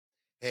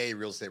Hey,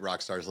 Real Estate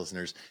Rockstars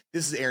listeners.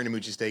 This is Aaron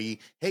Amucci-Stegi.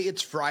 Hey,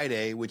 it's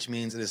Friday, which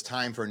means it is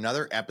time for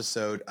another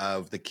episode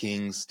of The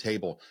King's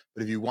Table.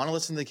 But if you want to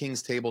listen to The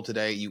King's Table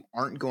today, you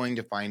aren't going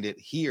to find it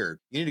here.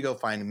 You need to go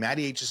find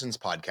Matty Aitchison's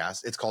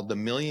podcast. It's called The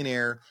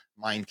Millionaire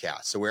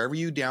Mindcast. So wherever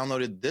you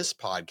downloaded this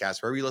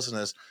podcast, wherever you listen to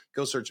this,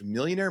 go search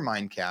Millionaire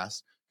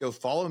Mindcast, go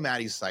follow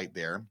Matty's site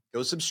there,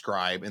 go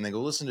subscribe, and then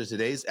go listen to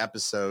today's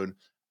episode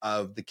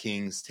of The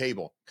King's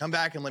Table. Come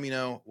back and let me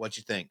know what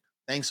you think.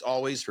 Thanks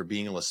always for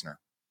being a listener.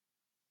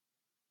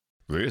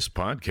 This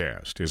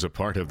podcast is a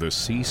part of the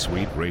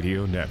C-Suite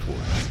Radio Network.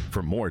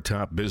 For more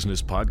top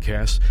business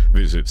podcasts,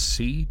 visit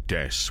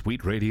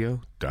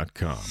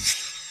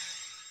c-suiteradio.com.